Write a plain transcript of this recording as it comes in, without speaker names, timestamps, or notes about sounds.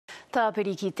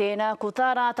Tāpiri ki tēnā, ko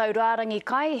tā rātau rārangi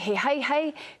kai, he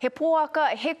hei, he pōaka,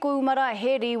 he kumara,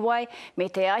 he riwai, me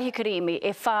te ahikirimi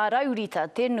e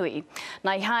whāraurita te nui.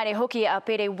 Nai haere hoki a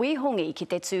pere wehongi ki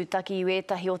te tūtaki i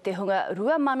ētahi o te hunga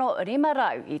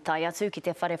 2,500 i tai atu ki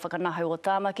te whare whakanahau o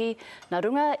Tāmaki, na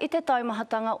runga i te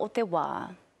taumahatanga o te wā.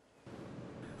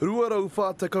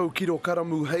 240 kilo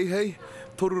karamu hei,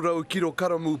 300 kilo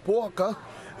karamu pōaka,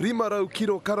 500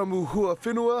 kilo karamu hua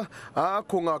whenua, a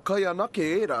ko ngā kai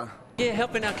anake era. Yeah,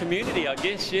 helping our community, I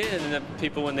guess, yeah, and the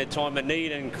people in their time of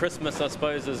need, and Christmas, I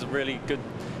suppose, is a really good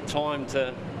time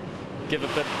to give a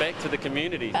bit back to the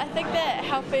community. I think that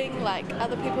helping like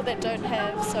other people that don't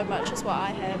have so much as what I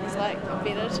have is like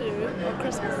better to do on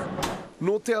Christmas.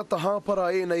 No te ata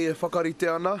hāpara nei e whakarite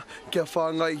ana, kia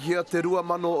whāngai hia te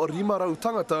 2,500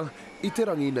 tangata i te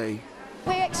rangi nei.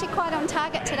 We're actually quite on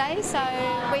target today, so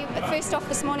first off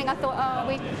this morning I thought,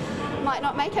 we might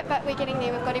not make it, but we're getting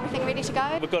there, we've got everything ready to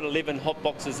go. We've got 11 hot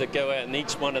boxes that go out, and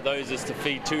each one of those is to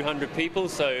feed 200 people,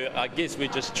 so I guess we're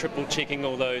just triple checking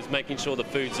all those, making sure the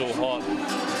food's all hot.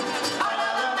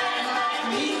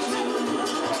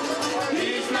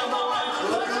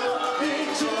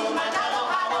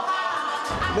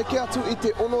 Neke atu i te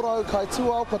onorau kai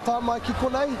tuao ka tāmai ki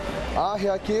konei,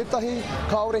 āhea ki etahi,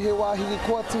 kaore he wāhingi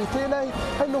ko atu i tēnei,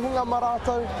 hei nohunga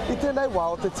marātau i tēnei wā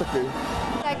o te tuku.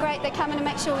 They're great, they come in and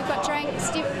make sure we've got drinks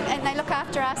and they look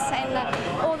after us, and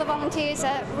all the volunteers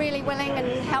are really willing and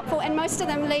helpful, and most of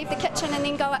them leave the kitchen and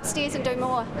then go upstairs and do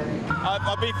more.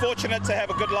 I've been fortunate to have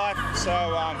a good life, so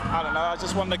I don't know, I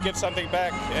just wanted to give something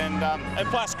back, and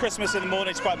plus Christmas in the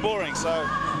morning is quite boring, so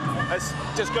it's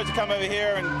just good to come over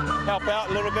here and help out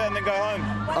a little bit and then go home.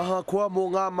 Aha koa mō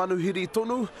ngā manuhiri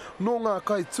tonu, no ngā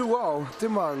kai tuao te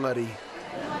māngari.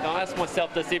 I ask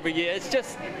myself this every year. It's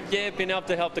just, being able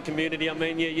to help the community. I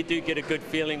mean, you do get a good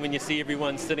feeling when you see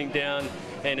everyone sitting down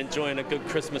and enjoying a good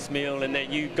Christmas meal, and that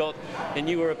you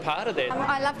were a part of that.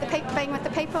 I love being with the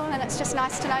people, and it's just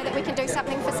nice to know that we can do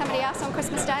something for somebody else on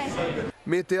Christmas Day.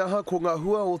 Me te aha ko ngā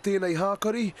hua o tēnei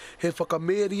hākari, he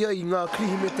whakameria i ngā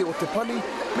krihimete o te pani,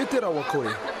 me te rawa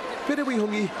koe. Pere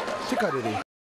wihongi, te Karere.